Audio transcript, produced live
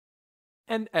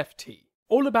NFT,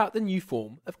 all about the new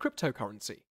form of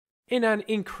cryptocurrency. In an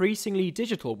increasingly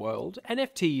digital world,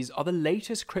 NFTs are the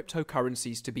latest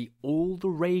cryptocurrencies to be all the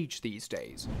rage these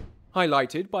days.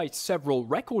 Highlighted by several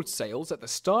record sales at the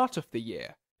start of the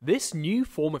year, this new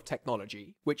form of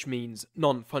technology, which means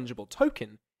non-fungible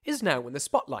token, is now in the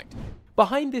spotlight.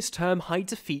 Behind this term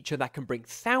hides a feature that can bring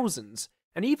thousands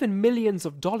and even millions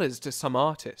of dollars to some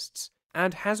artists,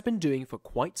 and has been doing for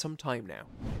quite some time now.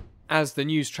 As the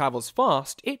news travels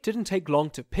fast, it didn't take long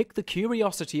to pique the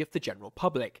curiosity of the general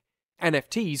public.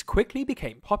 NFTs quickly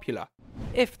became popular.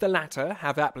 If the latter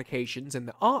have applications in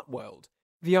the art world,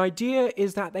 the idea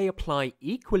is that they apply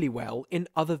equally well in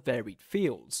other varied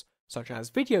fields, such as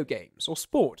video games or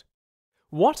sport.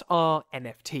 What are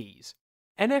NFTs?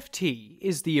 NFT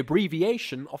is the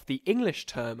abbreviation of the English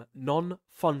term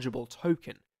non-fungible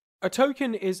token. A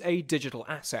token is a digital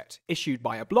asset issued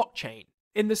by a blockchain.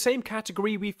 In the same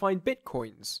category we find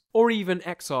bitcoins, or even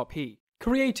XRP,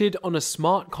 created on a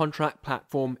smart contract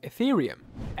platform Ethereum.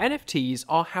 NFTs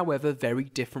are, however, very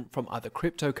different from other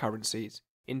cryptocurrencies.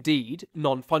 Indeed,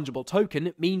 non-fungible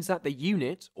token means that the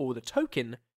unit, or the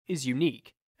token, is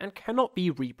unique and cannot be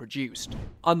reproduced.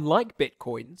 Unlike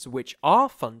bitcoins, which are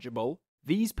fungible,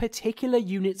 these particular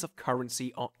units of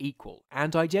currency are equal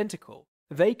and identical.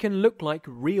 They can look like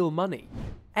real money.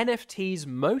 NFTs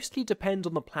mostly depend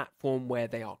on the platform where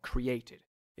they are created.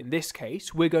 In this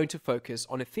case, we're going to focus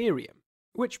on Ethereum,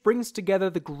 which brings together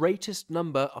the greatest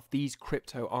number of these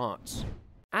crypto arts.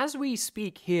 As we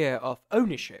speak here of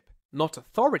ownership, not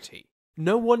authority,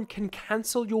 no one can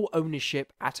cancel your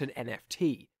ownership at an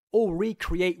NFT or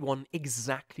recreate one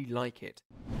exactly like it.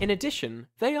 In addition,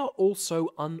 they are also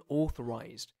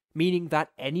unauthorized, meaning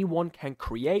that anyone can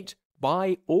create,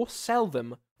 buy, or sell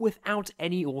them without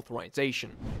any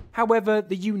authorization. However,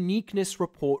 the uniqueness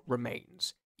report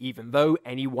remains, even though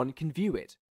anyone can view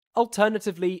it.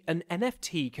 Alternatively, an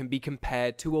NFT can be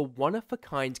compared to a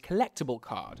one-of-a-kind collectible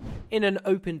card in an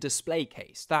open display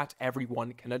case that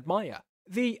everyone can admire.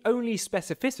 The only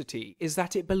specificity is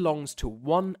that it belongs to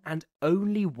one and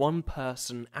only one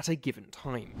person at a given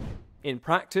time. In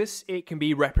practice, it can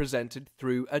be represented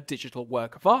through a digital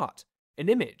work of art, an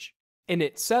image. In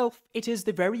itself, it is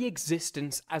the very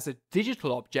existence as a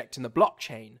digital object in the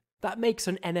blockchain that makes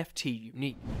an NFT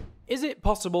unique. Is it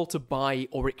possible to buy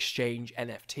or exchange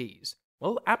NFTs?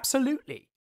 Well, absolutely.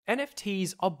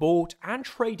 NFTs are bought and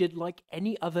traded like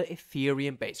any other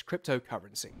Ethereum-based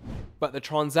cryptocurrency. But the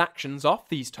transactions of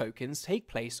these tokens take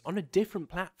place on a different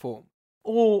platform,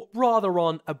 or rather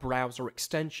on a browser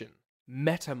extension,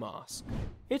 MetaMask.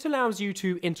 It allows you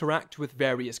to interact with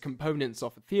various components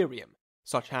of Ethereum,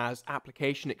 such as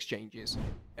application exchanges.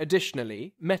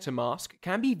 Additionally, MetaMask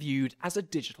can be viewed as a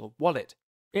digital wallet.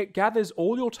 It gathers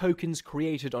all your tokens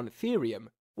created on Ethereum,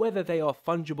 whether they are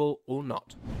fungible or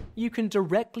not. You can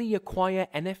directly acquire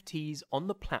NFTs on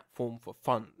the platform for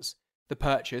funds. The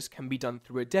purchase can be done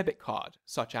through a debit card,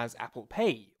 such as Apple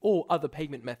Pay or other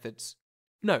payment methods.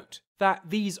 Note that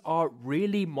these are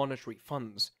really monetary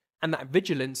funds, and that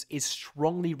vigilance is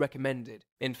strongly recommended.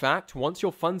 In fact, once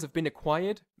your funds have been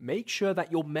acquired, make sure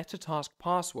that your MetaTask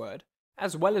password,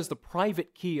 as well as the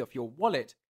private key of your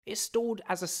wallet, is stored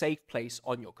as a safe place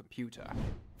on your computer.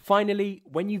 Finally,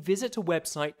 when you visit a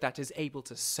website that is able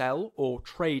to sell or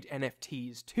trade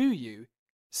NFTs to you,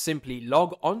 simply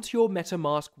log onto your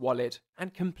MetaMask wallet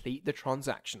and complete the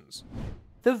transactions.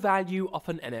 The value of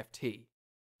an NFT.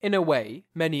 In a way,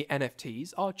 many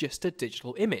NFTs are just a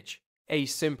digital image. A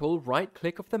simple right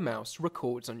click of the mouse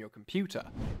records on your computer.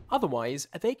 Otherwise,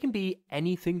 they can be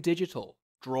anything digital,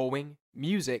 drawing,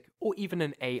 music, or even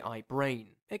an AI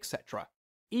brain, etc.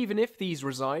 Even if these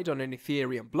reside on an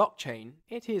Ethereum blockchain,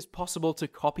 it is possible to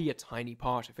copy a tiny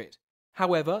part of it.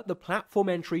 However, the platform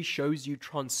entry shows you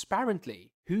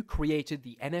transparently who created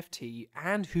the NFT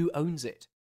and who owns it.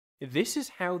 This is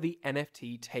how the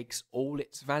NFT takes all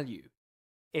its value.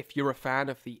 If you're a fan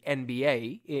of the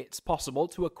NBA, it's possible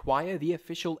to acquire the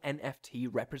official NFT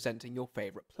representing your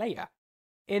favorite player.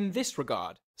 In this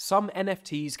regard, some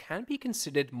NFTs can be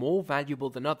considered more valuable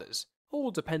than others,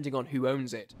 all depending on who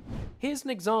owns it. Here's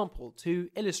an example to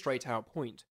illustrate our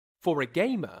point. For a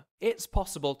gamer, it's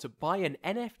possible to buy an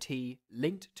NFT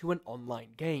linked to an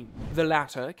online game. The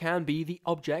latter can be the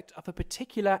object of a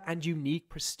particular and unique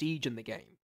prestige in the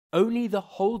game. Only the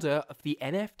holder of the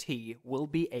NFT will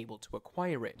be able to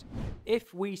acquire it.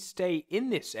 If we stay in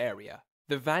this area,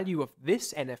 the value of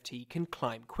this NFT can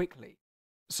climb quickly.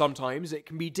 Sometimes it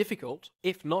can be difficult,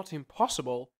 if not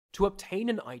impossible, to obtain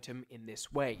an item in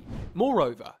this way.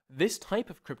 Moreover, this type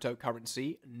of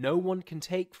cryptocurrency no one can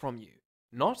take from you,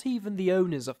 not even the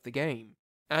owners of the game.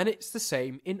 And it's the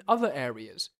same in other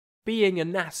areas. Being a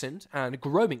nascent and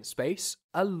growing space,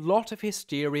 a lot of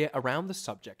hysteria around the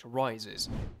subject arises.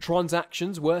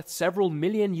 Transactions worth several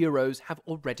million euros have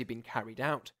already been carried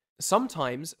out.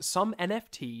 Sometimes, some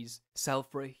NFTs sell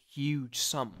for a huge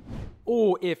sum.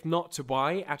 Or if not to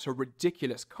buy at a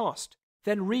ridiculous cost,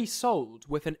 then resold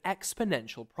with an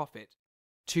exponential profit.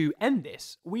 To end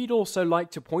this, we'd also like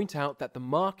to point out that the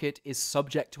market is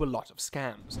subject to a lot of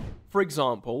scams. For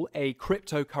example, a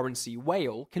cryptocurrency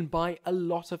whale can buy a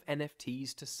lot of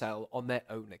NFTs to sell on their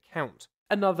own account,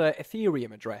 another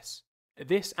Ethereum address.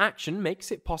 This action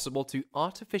makes it possible to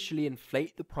artificially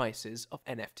inflate the prices of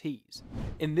NFTs.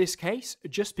 In this case,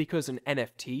 just because an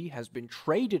NFT has been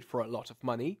traded for a lot of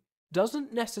money,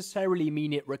 doesn't necessarily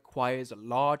mean it requires a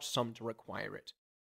large sum to acquire it.